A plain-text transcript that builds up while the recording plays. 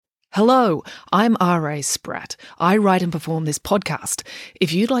Hello, I'm R.A. Spratt. I write and perform this podcast.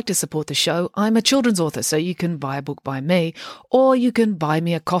 If you'd like to support the show, I'm a children's author, so you can buy a book by me, or you can buy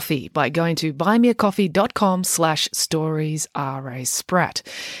me a coffee by going to buymeacoffee.com/storiesRASpratt.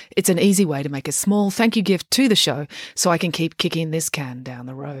 It's an easy way to make a small thank you gift to the show so I can keep kicking this can down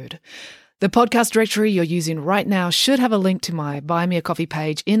the road. The podcast directory you're using right now should have a link to my Buy Me a Coffee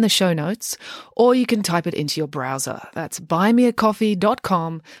page in the show notes, or you can type it into your browser. That's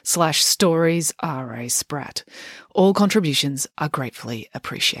buymeacoffee.com/storiesRASpratt. All contributions are gratefully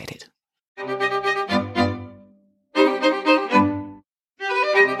appreciated.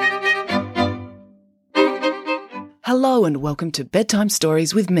 Hello and welcome to Bedtime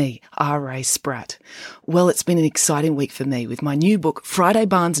Stories with me, R.A. Spratt. Well, it's been an exciting week for me with my new book, Friday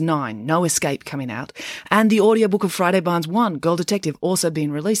Barnes 9, No Escape, coming out, and the audiobook of Friday Barnes 1, Girl Detective, also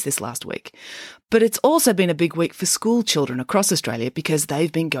being released this last week. But it's also been a big week for school children across Australia because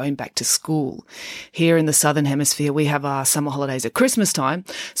they've been going back to school. Here in the Southern Hemisphere, we have our summer holidays at Christmas time,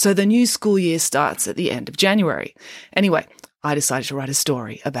 so the new school year starts at the end of January. Anyway, I decided to write a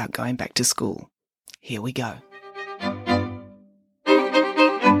story about going back to school. Here we go.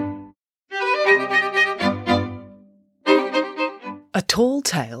 A tall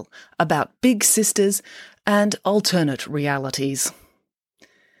tale about big sisters and alternate realities.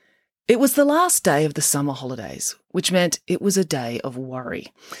 It was the last day of the summer holidays, which meant it was a day of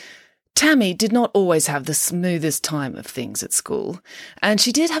worry. Tammy did not always have the smoothest time of things at school, and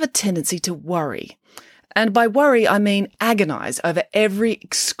she did have a tendency to worry. And by worry, I mean agonise over every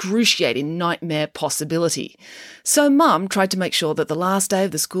excruciating nightmare possibility. So Mum tried to make sure that the last day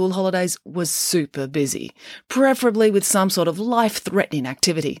of the school holidays was super busy, preferably with some sort of life-threatening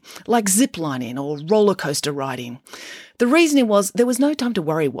activity, like ziplining or roller coaster riding. The reasoning was there was no time to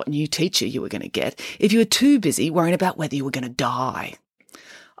worry what new teacher you were going to get if you were too busy worrying about whether you were going to die.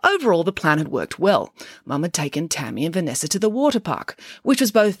 Overall, the plan had worked well. Mum had taken Tammy and Vanessa to the water park, which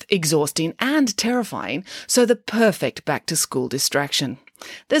was both exhausting and terrifying, so the perfect back-to-school distraction.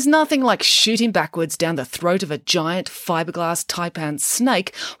 There's nothing like shooting backwards down the throat of a giant fiberglass taipan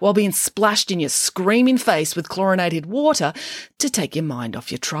snake while being splashed in your screaming face with chlorinated water to take your mind off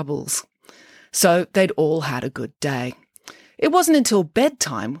your troubles. So they'd all had a good day. It wasn't until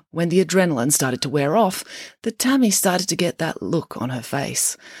bedtime, when the adrenaline started to wear off, that Tammy started to get that look on her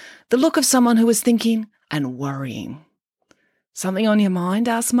face. The look of someone who was thinking and worrying. "Something on your mind?"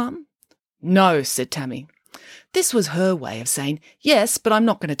 asked Mum. "No," said Tammy. This was her way of saying, "Yes, but I'm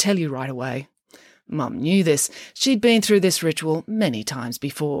not going to tell you right away." Mum knew this. She'd been through this ritual many times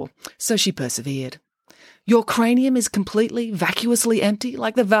before, so she persevered. "Your cranium is completely, vacuously empty,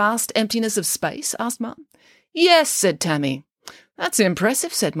 like the vast emptiness of space?" asked Mum. "Yes," said Tammy. "That's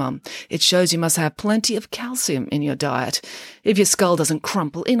impressive," said Mum. "It shows you must have plenty of calcium in your diet, if your skull doesn't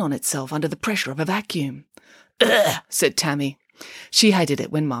crumple in on itself under the pressure of a vacuum." "Ugh," said Tammy. She hated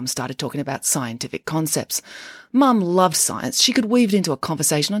it when Mum started talking about scientific concepts. Mum loved science. She could weave it into a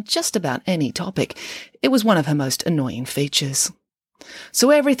conversation on just about any topic. It was one of her most annoying features.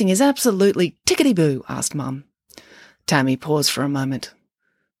 "So everything is absolutely tickety-boo?" asked Mum. Tammy paused for a moment.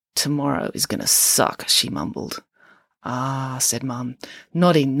 "Tomorrow is going to suck," she mumbled. "Ah," said Mum,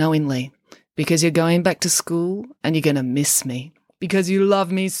 nodding knowingly. "Because you're going back to school and you're going to miss me. Because you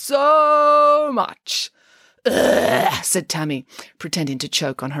love me so much." "Ugh," said Tammy, pretending to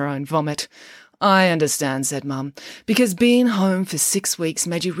choke on her own vomit. "I understand," said Mum, "because being home for 6 weeks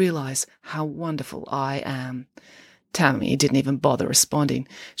made you realise how wonderful I am." Tammy didn't even bother responding.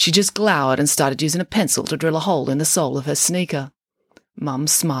 She just glowered and started using a pencil to drill a hole in the sole of her sneaker. Mum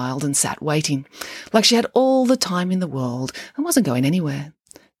smiled and sat waiting, like she had all the time in the world and wasn't going anywhere.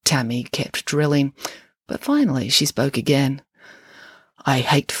 Tammy kept drilling, but finally she spoke again. "I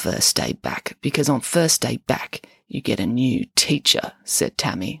hate first day back, because on first day back you get a new teacher," said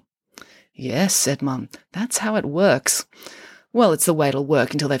Tammy. "Yes," said Mum, "that's how it works." "Well, it's the way it'll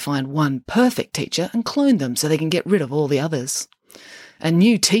work until they find one perfect teacher and clone them so they can get rid of all the others." "And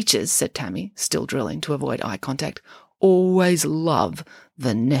new teachers," said Tammy, still drilling to avoid eye contact, "always love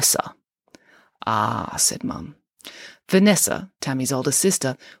Vanessa." "Ah," said Mum. Vanessa, Tammy's older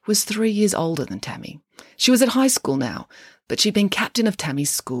sister, was 3 years older than Tammy. She was at high school now, but she'd been captain of Tammy's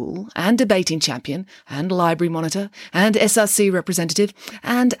school, and debating champion, and library monitor, and SRC representative,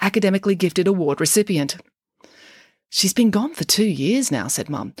 and academically gifted award recipient. "She's been gone for 2 years now," said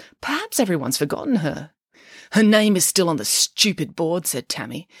Mum. "Perhaps everyone's forgotten her." "Her name is still on the stupid board," said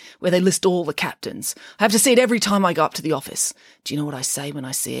Tammy, "where they list all the captains. I have to see it every time I go up to the office. Do you know what I say when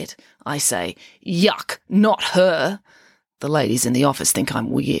I see it? I say, 'Yuck, not her.' The ladies in the office think I'm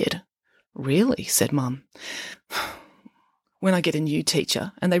weird." "Really?" said Mum. When I get a new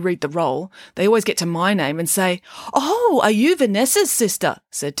teacher and they read the roll, they always get to my name and say, "Oh, are you Vanessa's sister?"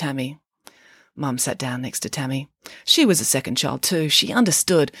 said Tammy. Mum sat down next to Tammy. She was a second child too. She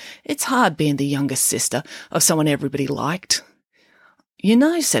understood. It's hard being the youngest sister of someone everybody liked. "You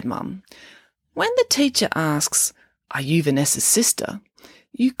know," said Mum, "when the teacher asks, 'Are you Vanessa's sister?'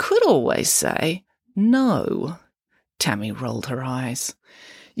 you could always say, 'No.'" Tammy rolled her eyes.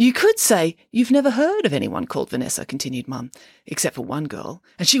 "You could say you've never heard of anyone called Vanessa," continued Mum, "except for one girl,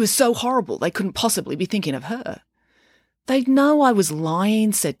 and she was so horrible they couldn't possibly be thinking of her." "They'd know I was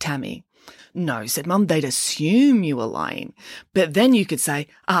lying," said Tammy. "No," said Mum, "they'd assume you were lying. But then you could say,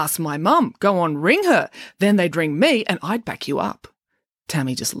 'Ask my mum, go on, ring her.' Then they'd ring me and I'd back you up."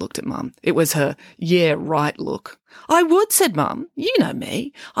 Tammy just looked at Mum. It was her "yeah, right" look. "I would," said Mum. "You know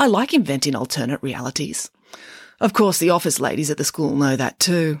me. I like inventing alternate realities." Of course, the office ladies at the school know that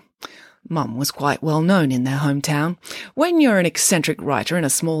too. Mum was quite well known in their hometown. When you're an eccentric writer in a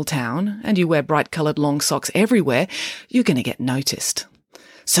small town and you wear bright-coloured long socks everywhere, you're going to get noticed.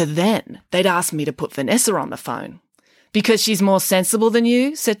 So then they'd ask me to put Vanessa on the phone. "Because she's more sensible than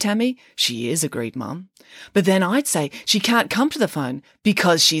you?" said Tammy. "She is," agreed Mum. "But then I'd say she can't come to the phone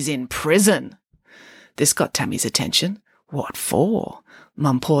because she's in prison." This got Tammy's attention. What for?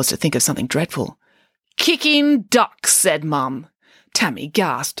 Mum paused to think of something dreadful. "Kicking ducks," said Mum. Tammy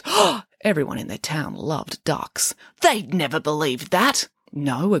gasped. Oh, everyone in their town loved ducks. They'd never believed that.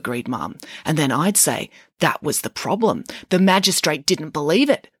 "No," agreed Mum. And then I'd say, that was the problem. The magistrate didn't believe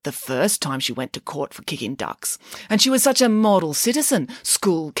it the first time she went to court for kicking ducks. And she was such a model citizen,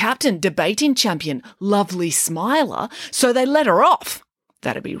 school captain, debating champion, lovely smiler, so they let her off.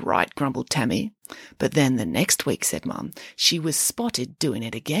 "That'd be right," grumbled Tammy. "But then the next week," said Mum, "she was spotted doing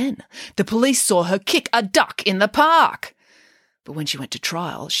it again. The police saw her kick a duck in the park." But when she went to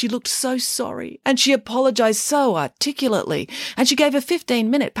trial, she looked so sorry and she apologised so articulately, and she gave a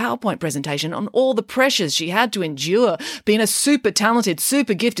 15-minute PowerPoint presentation on all the pressures she had to endure being a super talented,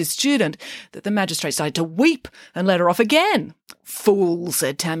 super gifted student that the magistrate started to weep and let her off again. "Fool,"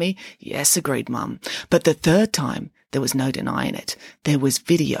 said Tammy. "Yes," agreed Mum. "But the third time, there was no denying it. There was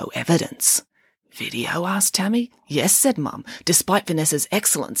video evidence." "Video?" asked Tammy. "Yes," said Mum. "Despite Vanessa's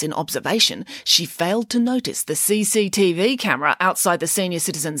excellence in observation, she failed to notice the CCTV camera outside the senior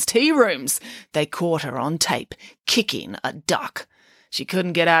citizens' tea rooms. They caught her on tape, kicking a duck." "She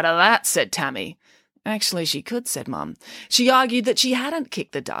couldn't get out of that," said Tammy. "Actually, she could," said Mum. "She argued that she hadn't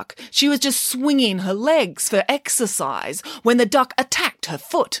kicked the duck. She was just swinging her legs for exercise when the duck attacked her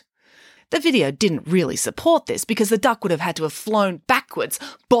foot." The video didn't really support this because the duck would have had to have flown backwards,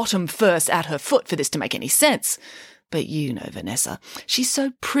 bottom first at her foot for this to make any sense. But you know Vanessa. She's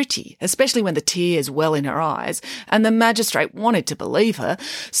so pretty, especially when the tears well in her eyes, and the magistrate wanted to believe her,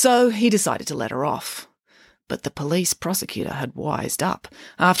 so he decided to let her off. But the police prosecutor had wised up.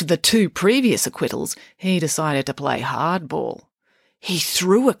 After the 2 previous acquittals, he decided to play hardball. "He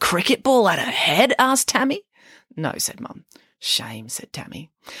threw a cricket ball at her head?" asked Tammy. "No," said Mum. "Shame," said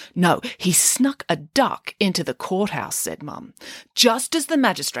Tammy. "No, he snuck a duck into the courthouse," said Mum. "Just as the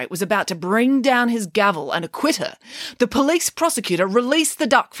magistrate was about to bring down his gavel and acquit her, the police prosecutor released the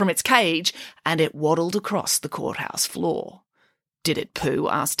duck from its cage and it waddled across the courthouse floor." "Did it poo?"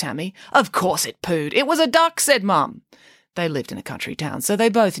 asked Tammy. "Of course it pooed. It was a duck," said Mum. They lived in a country town, so they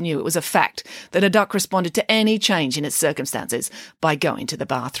both knew it was a fact that a duck responded to any change in its circumstances by going to the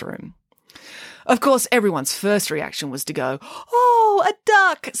bathroom. Of course, everyone's first reaction was to go, "Oh, a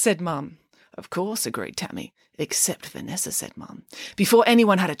duck," said Mum. "Of course," agreed Tammy. "Except Vanessa," said Mum. Before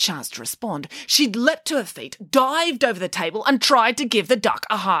anyone had a chance to respond, she'd leapt to her feet, dived over the table and tried to give the duck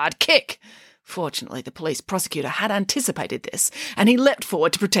a hard kick. Fortunately, the police prosecutor had anticipated this, and he leapt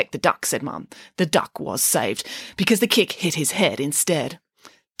forward to protect the duck, said Mum. The duck was saved, because the kick hit his head instead.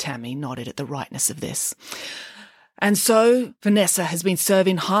 Tammy nodded at the rightness of this. And so Vanessa has been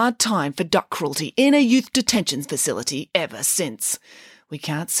serving hard time for duck cruelty in a youth detention facility ever since. We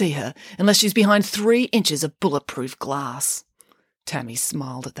can't see her unless she's behind 3 inches of bulletproof glass. Tammy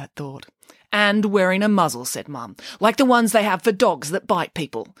smiled at that thought. And wearing a muzzle, said Mum, like the ones they have for dogs that bite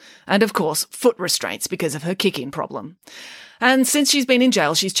people. And, of course, foot restraints because of her kicking problem. And since she's been in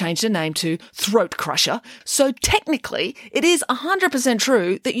jail, she's changed her name to Throat Crusher. So technically, it is 100%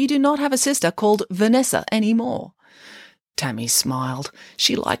 true that you do not have a sister called Vanessa anymore. Tammy smiled.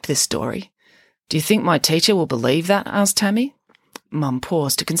 She liked this story. Do you think my teacher will believe that? Asked Tammy. Mum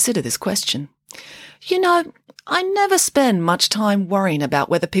paused to consider this question. You know, I never spend much time worrying about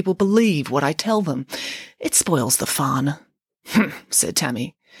whether people believe what I tell them. It spoils the fun. Said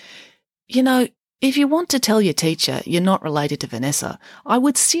Tammy. You know, if you want to tell your teacher you're not related to Vanessa, I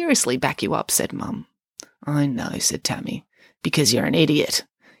would seriously back you up, said Mum. I know, said Tammy. Because you're an idiot.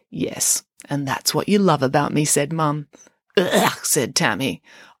 Yes, and that's what you love about me, said Mum. Ugh, said Tammy.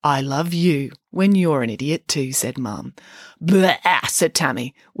 I love you when you're an idiot too, said Mum. Blah, said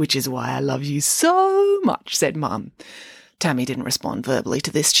Tammy, which is why I love you so much, said Mum. Tammy didn't respond verbally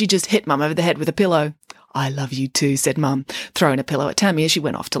to this. She just hit Mum over the head with a pillow. I love you too, said Mum, throwing a pillow at Tammy as she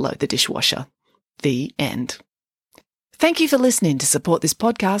went off to load the dishwasher. The end. Thank you for listening. To support this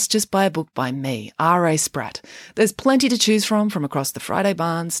podcast, just buy a book by me, R.A. Spratt. There's plenty to choose from across the Friday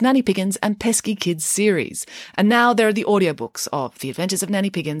Barnes, Nanny Piggins and Pesky Kids series. And now there are the audiobooks of The Adventures of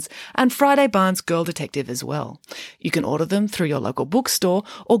Nanny Piggins and Friday Barnes Girl Detective as well. You can order them through your local bookstore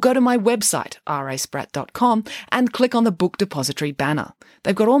or go to my website, raspratt.com, and click on the Book Depository banner.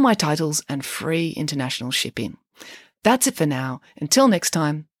 They've got all my titles and free international shipping. That's it for now. Until next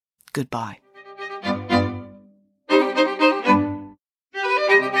time, goodbye.